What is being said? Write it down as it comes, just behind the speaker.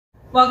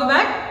Welcome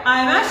back.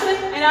 I'm Ashley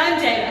and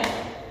I'm Jada.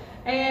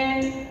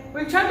 And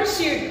we've tried to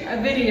shoot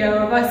a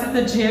video of us at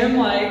the gym,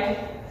 like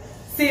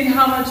seeing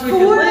how much we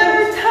can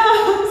lift.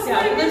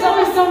 Yeah, there's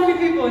always so many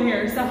people in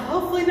here, so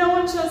hopefully no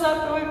one shows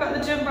up and we've got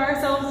the gym by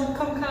ourselves and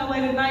come kind of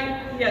late at night.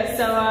 Yeah,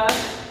 so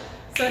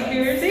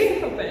here's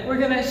we're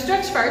gonna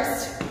stretch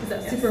first because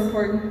that's super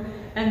important,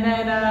 and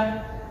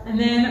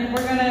then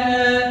we're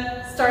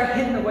gonna start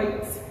hitting the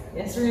weights.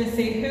 Yes, we're gonna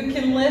see who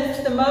can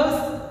lift the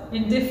most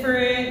in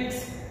different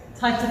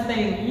types of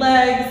things.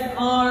 Legs,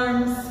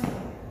 arms,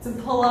 some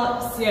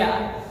pull-ups,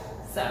 yeah.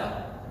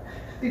 So,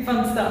 be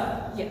fun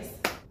stuff, yes.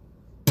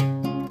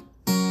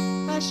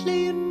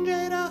 Ashley and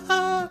Jada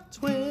are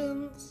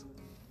twins.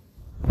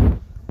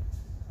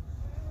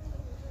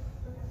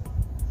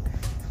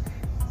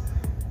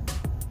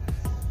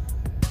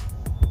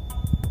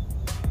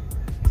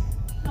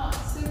 Not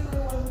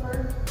super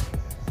limber.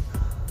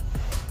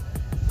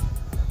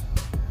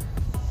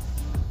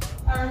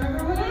 I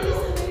remember when I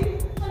used to be.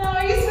 I know,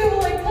 I used to be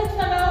able to like touch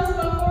my nose and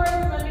my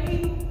forehead and my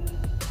knee.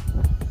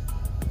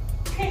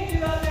 Can't do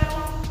that now.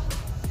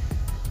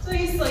 So I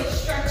used to like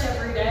stretch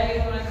every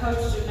day when I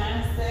coached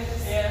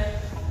gymnastics. Yeah.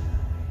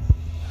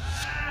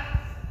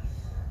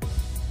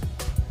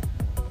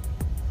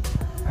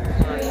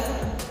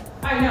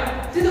 Alright, now,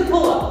 do the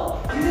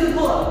pull-up. Do the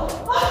pull-up.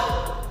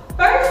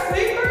 First,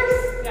 me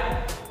first?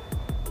 Yeah.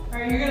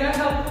 Alright, you're gonna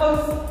help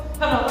post.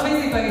 Hold on, let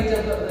me see if I can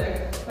jump over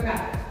there. Okay.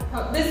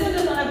 Oh, this one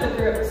doesn't have the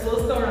grip, so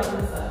let's go around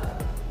this side.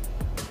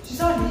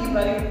 She's on to you,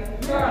 buddy.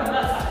 Go around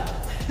that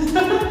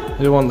side.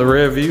 You want the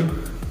rear view?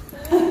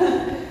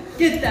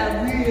 Get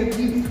that rear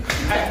view.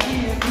 Alright,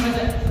 come on,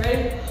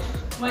 ready?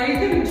 Why are you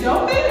gonna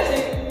jump in?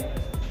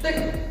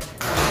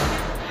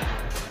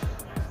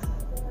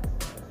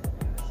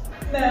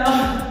 No.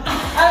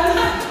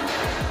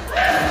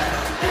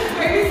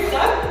 Are you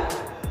stuck?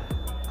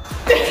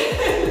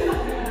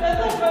 That's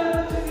like one of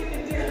the things you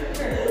can do.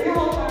 Your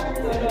whole arms, I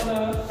don't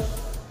know.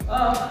 I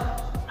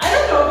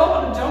don't know if I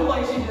want to jump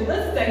like she did.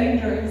 That's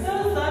dangerous.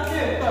 That's not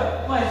good.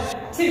 But 1,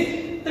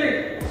 2,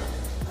 3.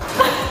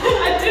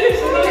 I did it.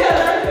 She got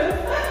nervous.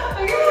 I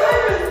get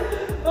nervous.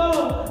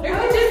 Oh, it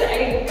was just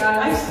 8,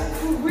 guys.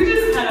 We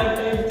just had a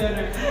big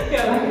dinner.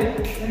 Yeah, we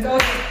did. Go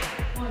again.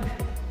 1,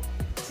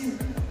 2,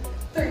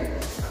 3.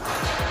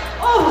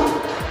 Oh!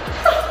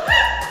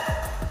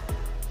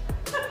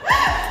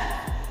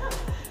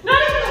 Not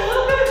even a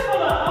little bit.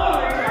 Hold on. Oh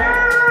my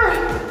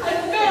god. I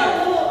feel a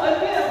little.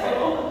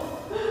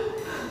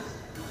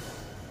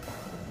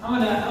 I'm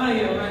gonna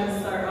get a run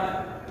start on it.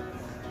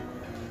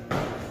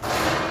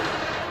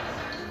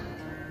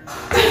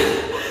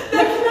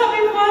 That cannot be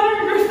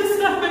flattering for the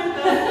stomach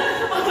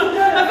though. I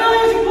feel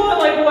like I should pull it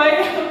like way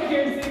up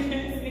here so you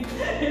can see.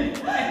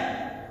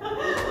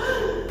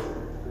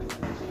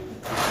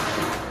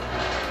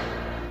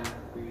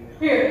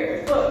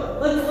 Here,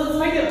 look, let's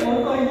make it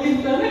look like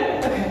you've done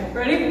it. Okay,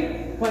 ready?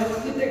 1, 2,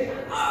 3.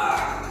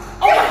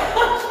 Oh my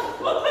gosh!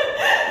 What?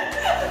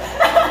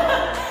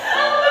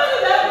 How much of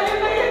that are you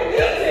making me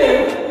do?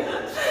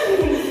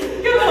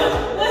 Come on,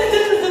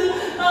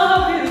 I'll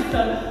help you this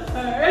time.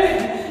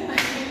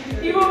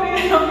 Alright, you want me to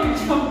help you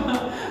jump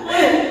up?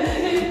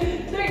 1,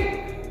 2, 3.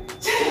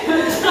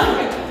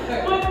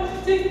 Okay. 1,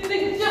 2,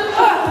 3, jump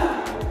up.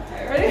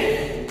 Alright, ready?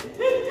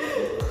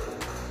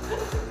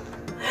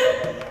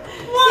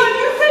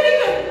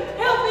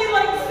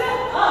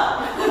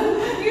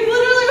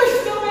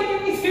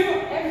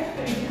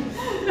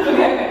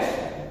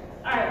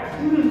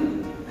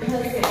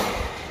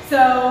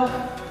 So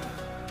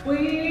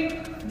we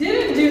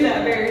didn't do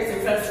that very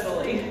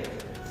successfully,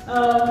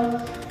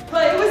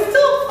 but it was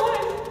still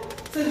fun.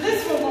 So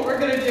this one, what we're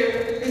gonna do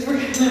is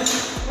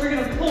we're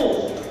gonna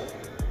pull.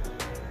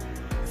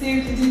 See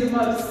who can do the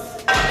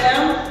most.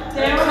 Down,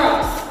 down,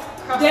 cross,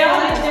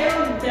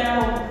 down,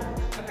 down.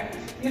 Okay,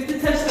 you have to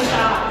touch the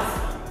thighs.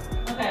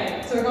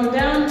 Okay, so we're going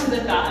down to the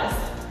thighs.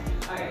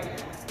 All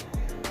right.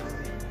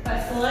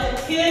 That's the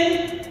left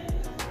skin.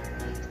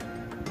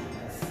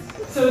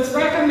 So it's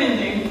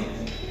recommending.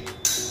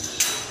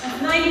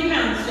 That's 90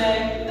 pounds,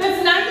 Jay.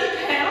 That's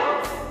 90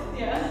 pounds?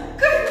 Yeah.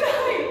 Good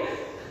night.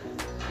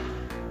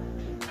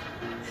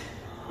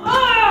 I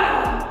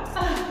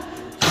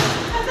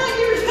thought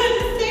you were trying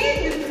to stand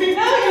with me.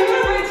 No, you're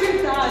gonna bring it to your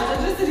thighs. I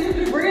just said you have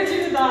to bring it to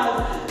your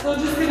thighs. So I'm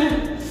just gonna.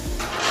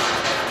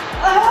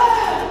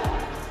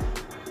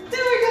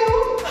 There we go.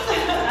 I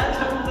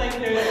don't think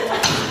there's.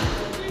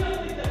 You don't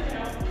think that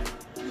counts?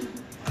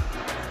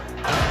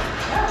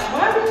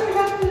 Why would you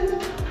have to?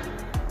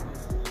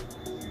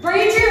 Bring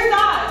it to your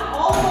thighs,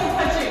 all the way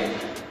touching.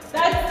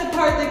 That's the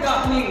part that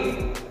got me.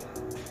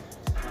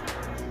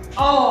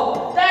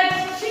 Oh,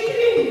 that's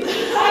cheating. I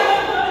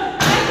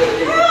can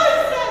do that.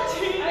 It's not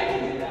cheating. I can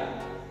do that.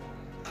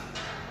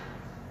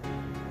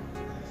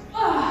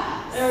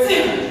 There we go.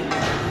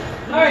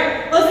 All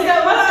right, let's go.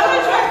 I'm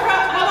gonna try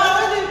crop. How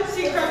about let's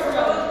do sheet crop for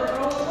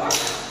both.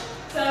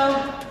 So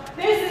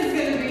this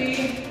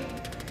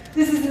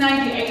is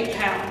 98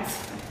 pounds.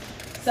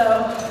 So,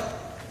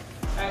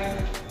 all right.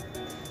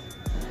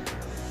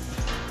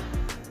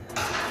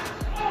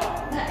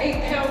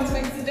 8 pounds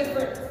makes a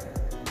difference.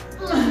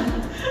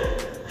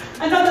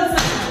 I know that's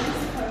not how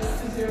you're supposed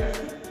to do it,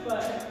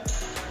 but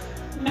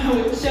no,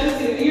 it shows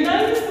you. You're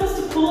not even supposed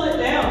to pull it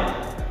down.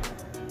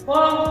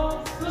 Well,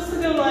 it's supposed to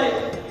go like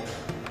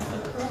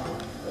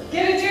across.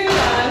 Give it to your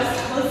guys.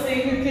 Let's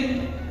see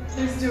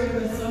who's doing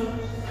this one.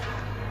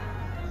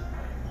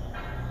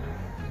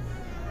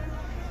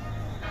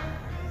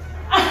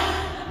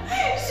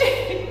 She's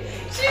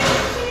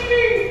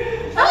cheating.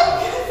 I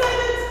can say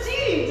that's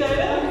cheating,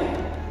 Jada.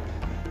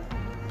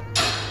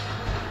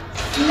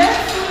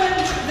 Next one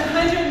is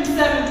 107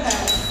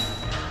 pounds.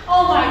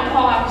 Oh my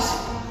gosh.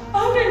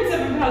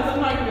 107 pounds. I'm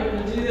not going to be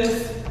able to do this.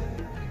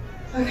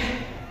 Okay.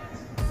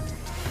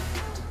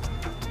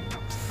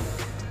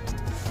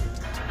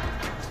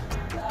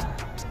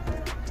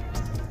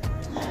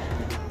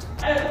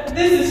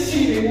 This is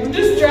cheating. I'm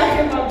just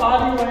dragging my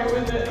body weight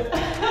with it.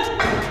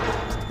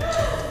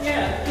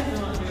 Yeah, this is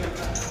not doing that.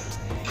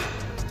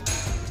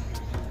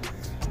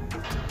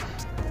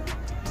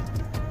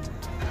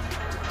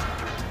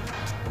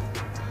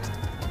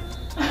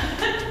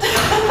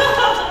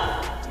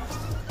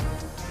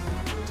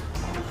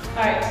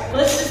 Alright,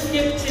 let's just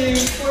skip to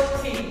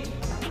 14,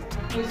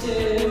 which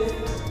is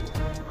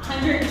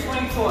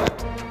 124.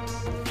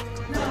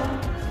 No.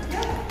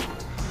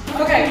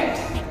 Yeah. Okay.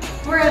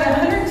 We're at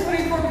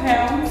 124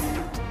 pounds.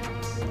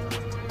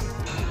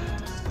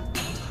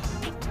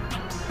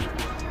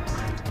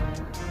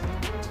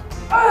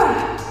 Oh,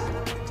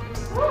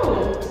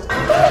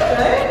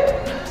 okay.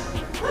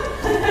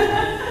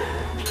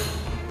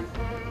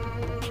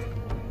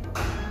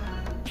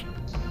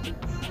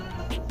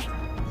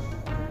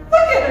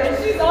 Look at her,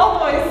 she's all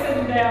the way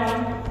sitting down.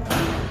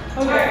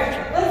 Okay,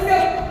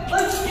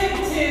 let's get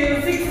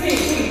to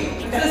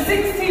 16. Okay. So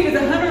 16 is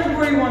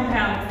 141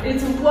 pounds.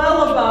 It's well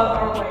above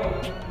our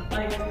weight.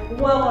 Like,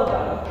 well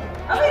above.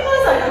 I mean,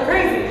 let's not go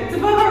crazy. It's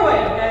above our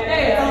weight, okay?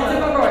 Yeah, it's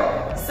above our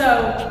weight. So,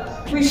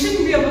 we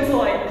shouldn't be able to,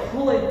 like,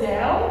 pull it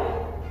down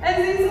as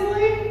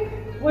easily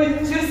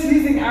with just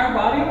using our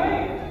body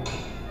weight.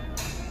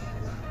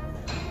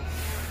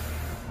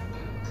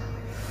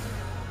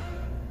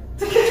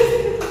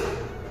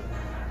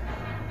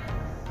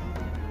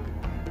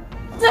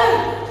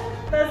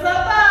 That's not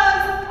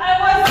fun. I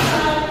was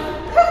not.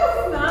 That was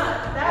not.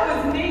 That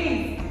was me.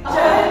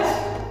 Judge.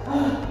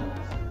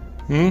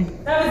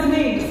 That was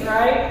knees,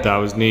 right? That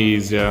was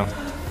knees, yeah.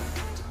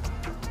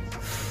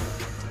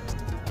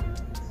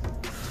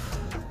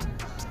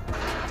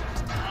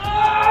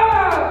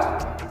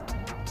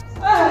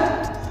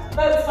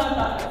 That's fun.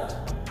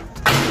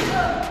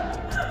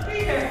 Be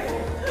careful.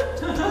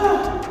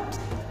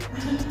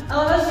 I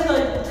love how she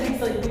like takes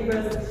like deep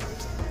breaths.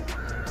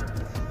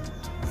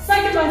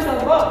 Psyching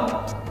myself up.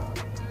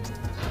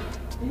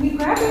 And you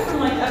grab it from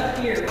like up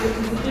here, which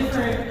is a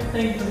different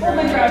thing from Well,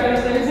 my grab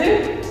it there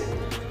too.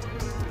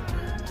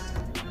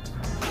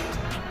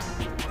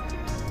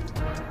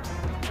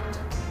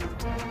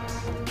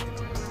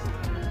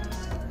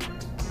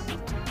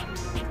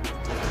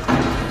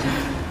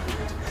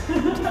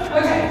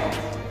 Okay.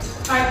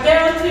 Alright,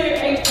 down to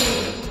 18.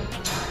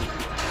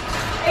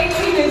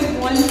 18 is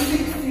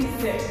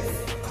 166.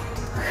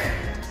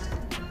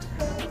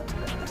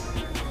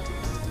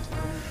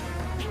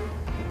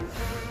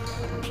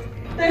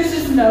 There's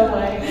just no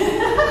way.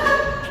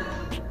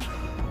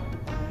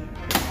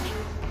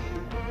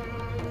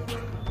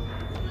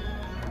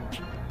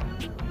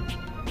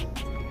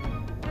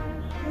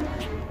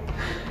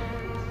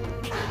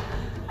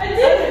 I did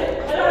it!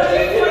 I don't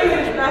keep putting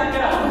it back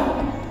up.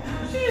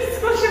 She's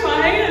squishing my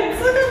hands.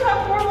 Look at my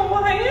poor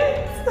little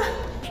hands.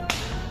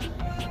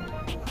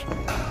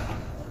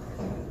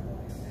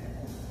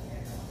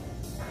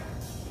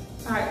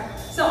 Alright,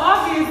 so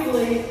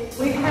obviously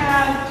we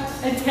have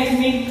a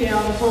technique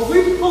down where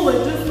we pull it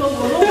just a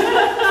little bit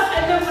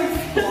and then we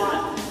squat.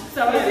 So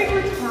I think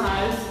we're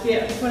tied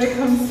when it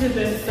comes to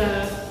this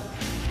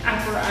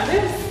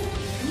apparatus.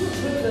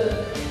 With the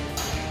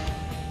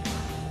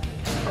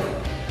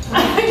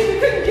you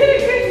couldn't get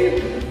it, could you?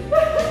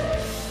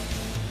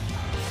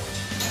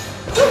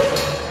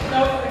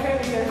 Nope, I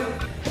couldn't get it.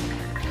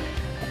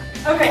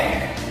 Okay,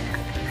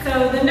 so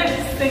the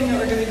next thing that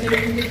we're going to do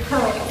is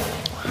curls.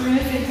 We're going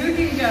to see who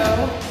can go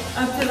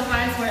up to the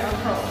highest weight on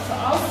curls. So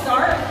I'll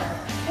start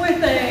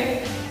with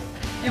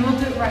and we'll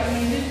do it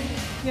right-handed.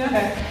 Yeah.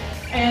 Okay.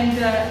 And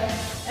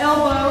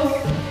elbow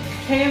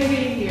can be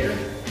here.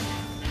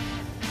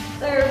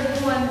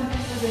 There's one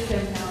with a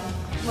 10 pound.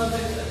 Love it.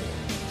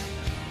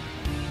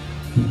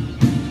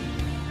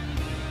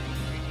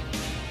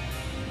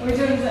 Are we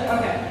doing this?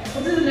 Okay.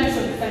 We'll do the next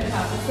one at the same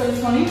time. Let's go to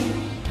 20.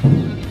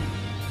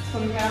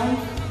 20 pounds.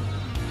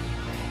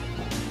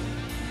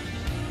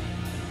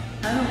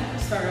 I don't have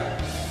to start up.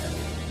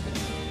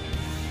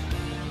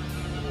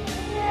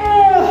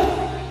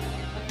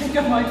 I think I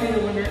might be the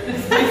winner.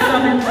 It's based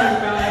on her 20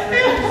 pounds.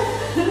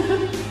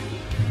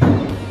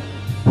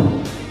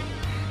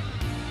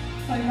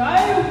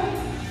 25.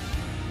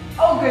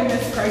 Oh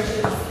goodness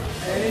gracious.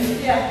 Ready?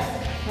 Yeah.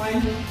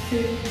 1,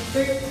 2,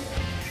 3.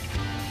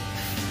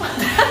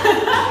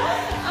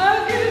 I'm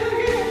good.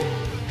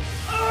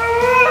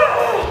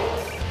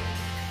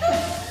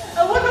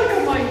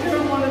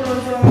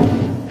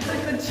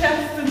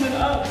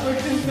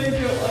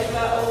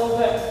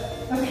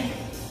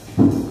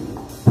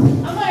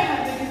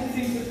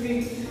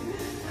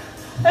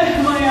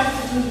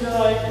 have to just be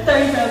like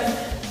 30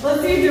 pounds.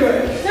 Let's see you do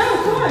it. No,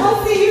 come on.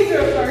 Let's see you do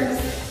it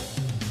first.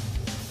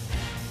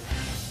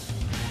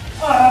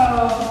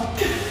 Oh.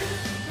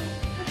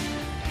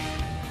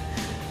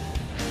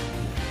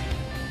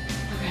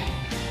 Okay.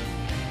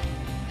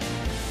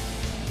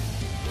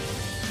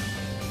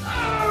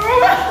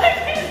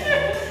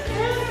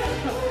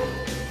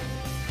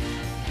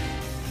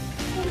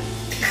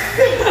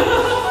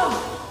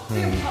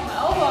 Pop my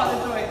elbow out of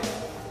the way.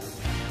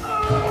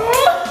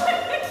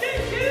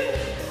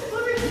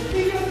 Let me just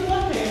see you with the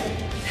left hand.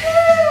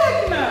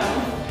 Heck no.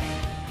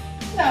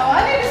 No, I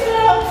need to sit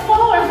out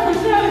smaller from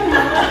trying to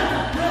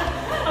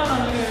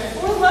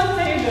we're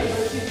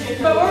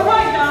left-handed, but we're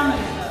right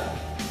dominant though.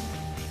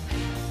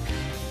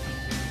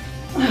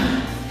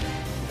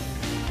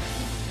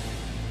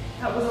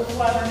 That was a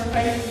flattering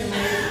face you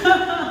made.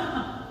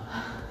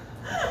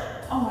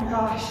 Oh my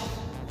gosh.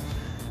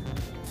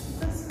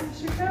 That's where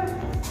she goes. I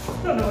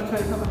don't know which way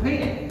to put my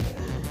feet in.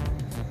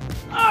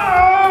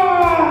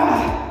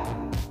 Ah!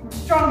 I'm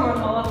stronger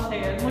with my left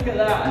hand. Look at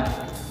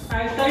that.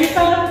 Alright, so you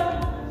stand up.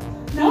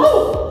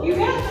 No! You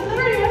got it.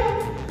 There you go.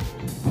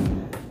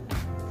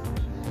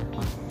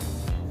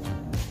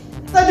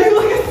 I do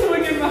like a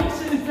swinging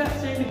motion. Is that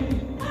cheating?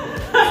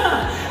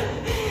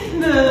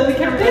 the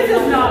camera. This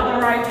is not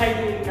the right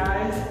technique,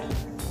 guys.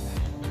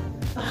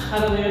 I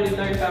don't think I did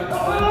 35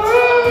 pounds.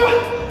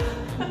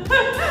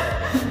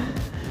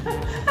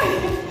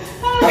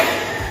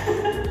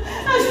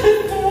 I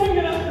just don't want to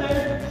get up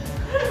there.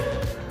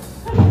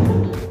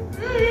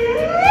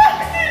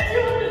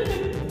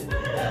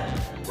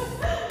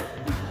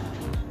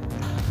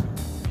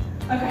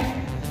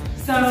 Okay,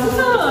 so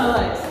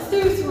let's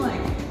do some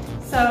legs.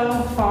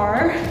 So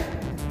far,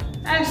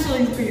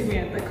 Ashley's beat me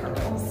at the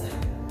curls.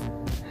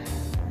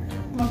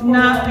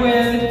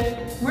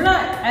 We're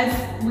not,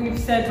 as we've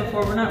said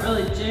before, we're not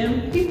really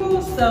gym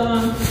people, so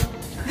none of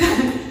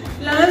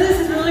this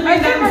is really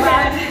being done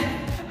right.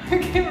 Our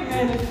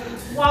cameraman is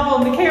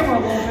wobbling the camera a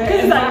little bit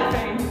and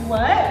laughing.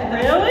 What?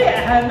 Really? I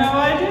had no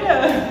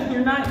idea.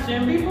 You're not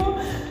gym people?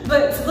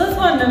 But so let's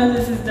one, none of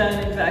this is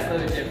done exactly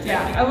with gym.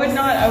 Yeah, I would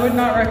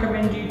not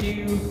recommend you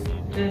do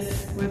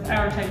this with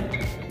our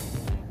technique.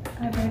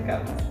 I have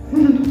hiccups.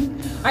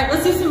 Alright,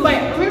 let's do some, wait,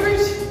 I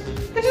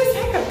just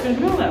hiccups in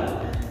the middle of it.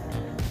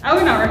 I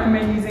would not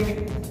recommend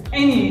using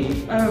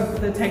any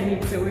of the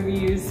techniques that we've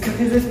used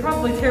because it's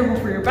probably terrible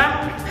for your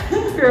back,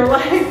 for your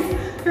legs,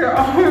 for your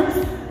arms.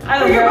 I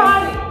don't know. For your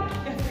body.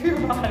 Yeah, for your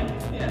body.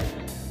 Yeah.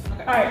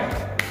 Okay. Alright.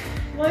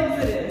 Legs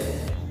it is.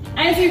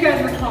 As you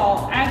guys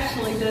recall,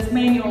 Ashley does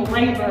manual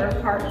labor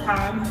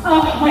part-time.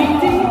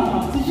 Painting.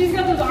 So she's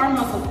got those arm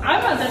muscles.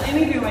 I've not done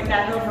anything like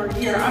that in over a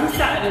year. I'm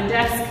sat at a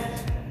desk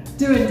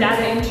doing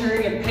data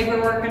entry and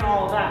paperwork and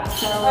all of that.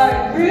 So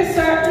we're gonna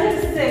start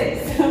with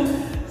 6.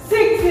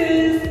 6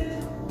 is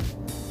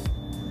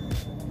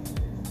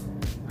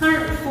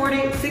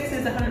 140. 6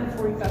 is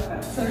 145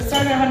 pounds. So we're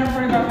starting at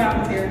 145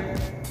 pounds here.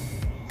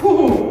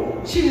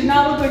 Ooh, she did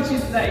not look like she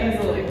did that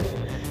easily.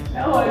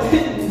 No, I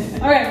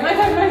didn't. All right, my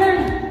turn, my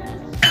turn.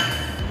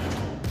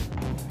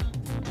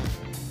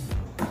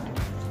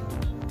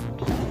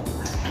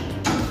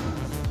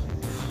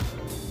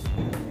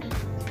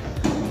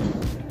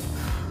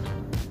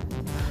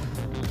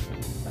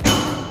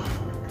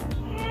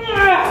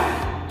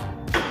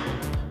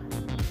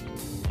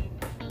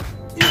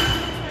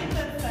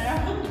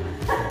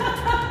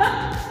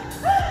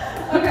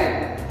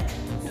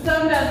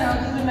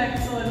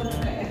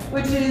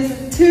 Which is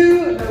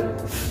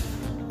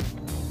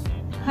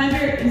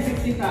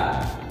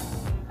 165.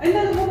 I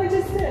know what we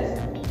just did.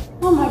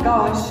 Oh my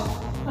gosh.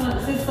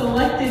 It says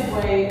selected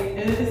weight,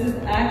 and this is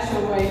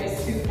actual weight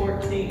is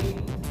 214.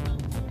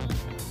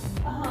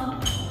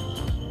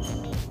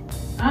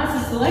 So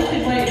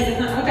selected weight is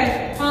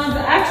okay.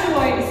 The actual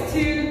weight is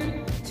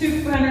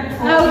 214.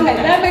 Oh, okay,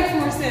 that makes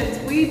more sense.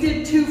 We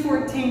did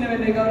 214 a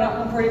minute ago, not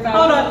 145.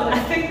 Hold on, I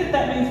think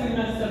that means we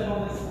messed up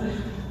on this one.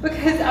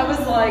 Because I was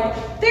like,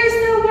 there's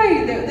no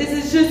way that this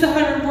is just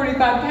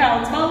 145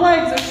 pounds. My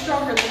legs are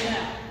stronger than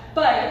that.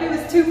 But if it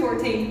was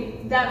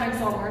 214, that makes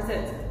a lot more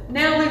sense.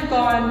 Now we've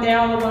gone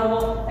down a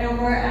level and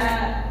we're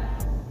at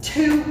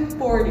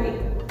 240.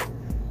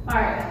 All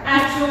right,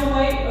 actual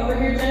weight over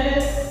here,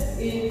 Jada,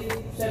 is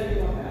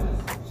 71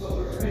 pounds. So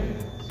we're doing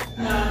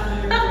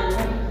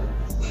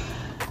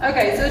 931.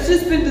 Okay, so it's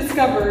just been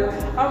discovered.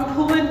 I'm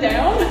pulling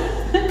down.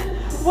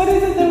 What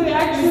is it that we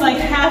actually... It's like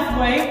half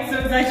weight, so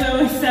it's actually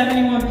only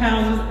 71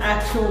 pounds is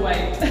actual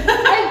weight.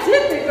 I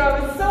did think I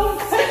was so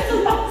obsessed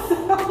with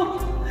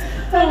myself.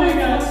 Oh my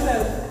gosh.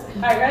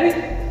 Alright, ready?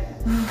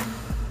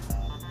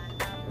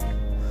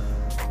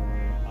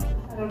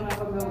 I don't know if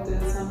I'm going to do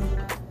this one.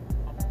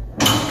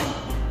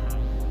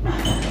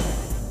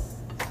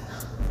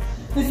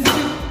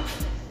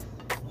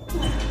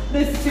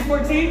 This is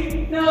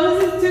 214? No,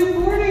 this is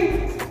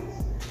 240.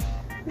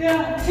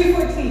 Yeah,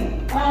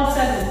 214. Oh,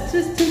 7.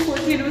 Just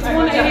 214. It was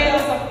 188. I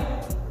was like,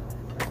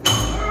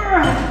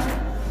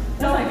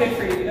 that's not good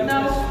for you. Don't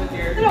mess with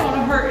your... I don't want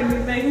to hurt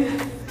anything.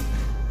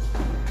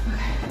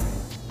 Okay.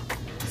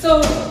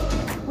 So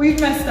we've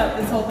messed up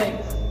this whole thing.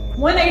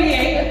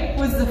 188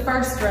 was the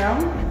first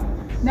round.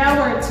 Now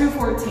we're at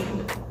 214.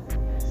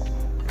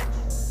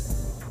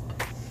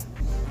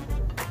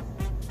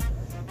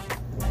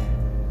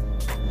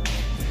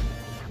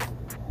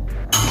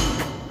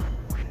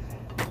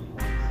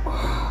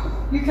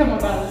 You come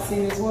up out of the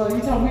seat as well.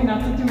 You told me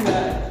not to do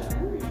that.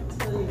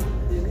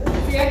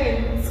 See, I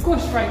can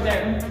squish right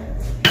there.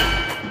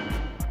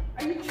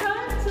 Are you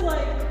trying to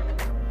like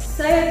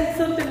say I did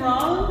something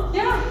wrong?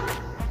 Yeah.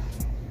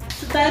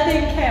 So that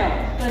didn't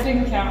count. That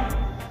didn't count.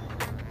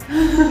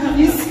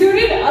 You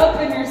scooted up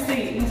in your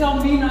seat and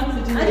told me not to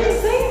do that. I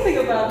didn't say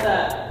anything about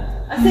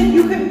that. I said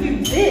you couldn't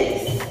do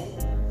this.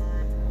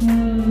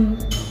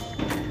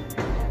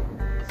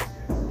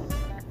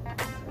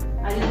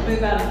 I didn't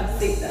move out of my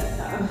seat that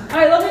time. All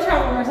right, let me try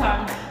one more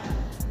time.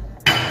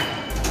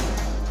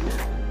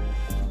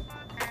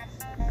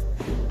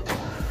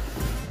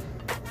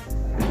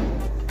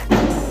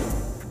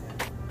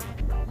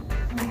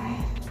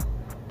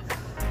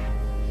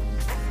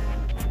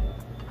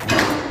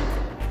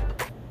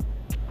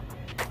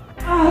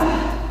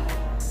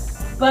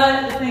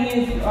 But the thing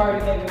is, you already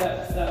gave it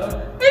up, so.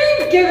 I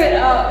didn't give it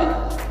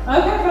up.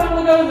 Okay, fine,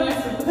 we'll go to the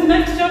next one. The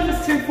next jump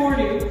is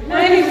 240.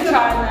 I didn't even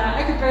try that.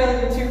 I could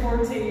barely do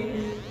 214.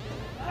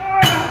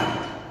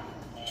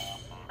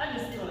 I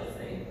just want to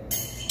see.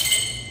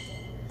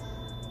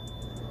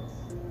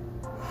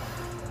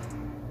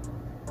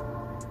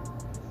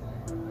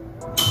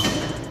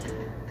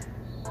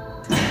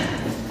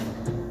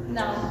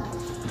 No.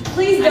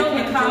 Please don't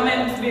in the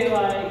comments be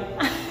like,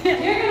 you're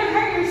gonna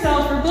hurt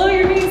yourself or blow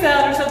your knees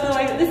out or something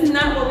like that. This is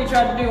not what we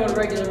try to do on a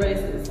regular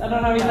basis. I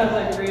don't know how many times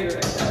I can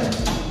reiterate that.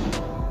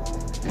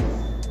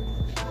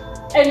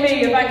 And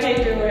me, if I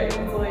can't do it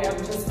easily, I'm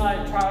just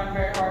not trying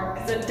very hard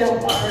because it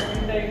don't hurt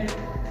anything.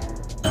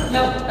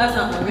 Nope, that's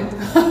not moving.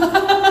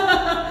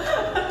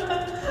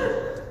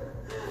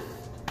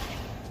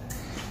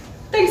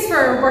 Thanks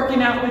for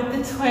working out with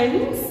the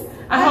twins.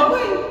 I hope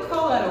we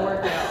call that a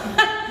workout.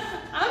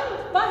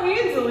 My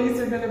hands at least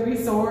are gonna be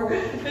sore,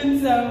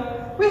 and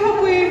so we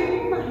hope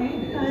My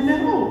hand is. I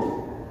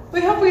know.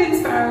 We hope we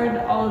inspired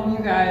all of you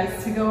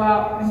guys to go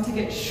out and to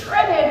get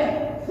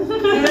shredded. You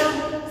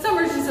know,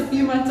 summer's just a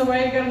few months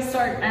away. You gotta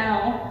start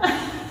now.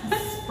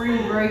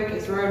 Spring break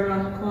is right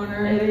around the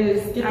corner. It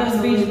is. Get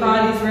those beach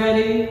bodies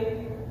ready.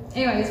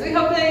 Anyways, we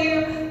hope that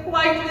you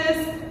like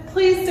this.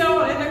 Please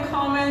don't in the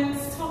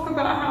comments talk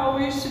about how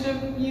we should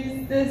have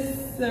used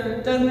this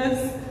or done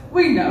this.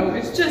 We know,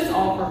 it's just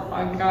all for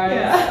fun, guys.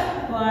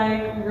 Yeah.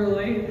 Like,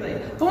 really.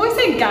 Like, when we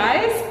say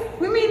guys,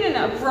 we mean in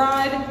a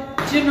broad,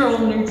 general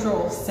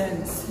neutral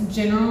sense.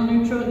 General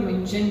neutral? You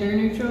mean gender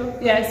neutral?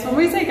 Yes, when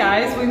we say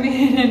guys, we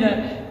mean in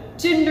a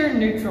gender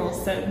neutral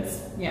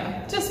sense.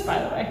 Yeah. Just by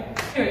the way.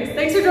 Anyways,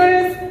 thanks for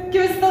joining us.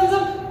 Give us a thumbs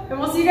up, and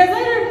we'll see you guys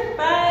later.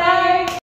 Bye.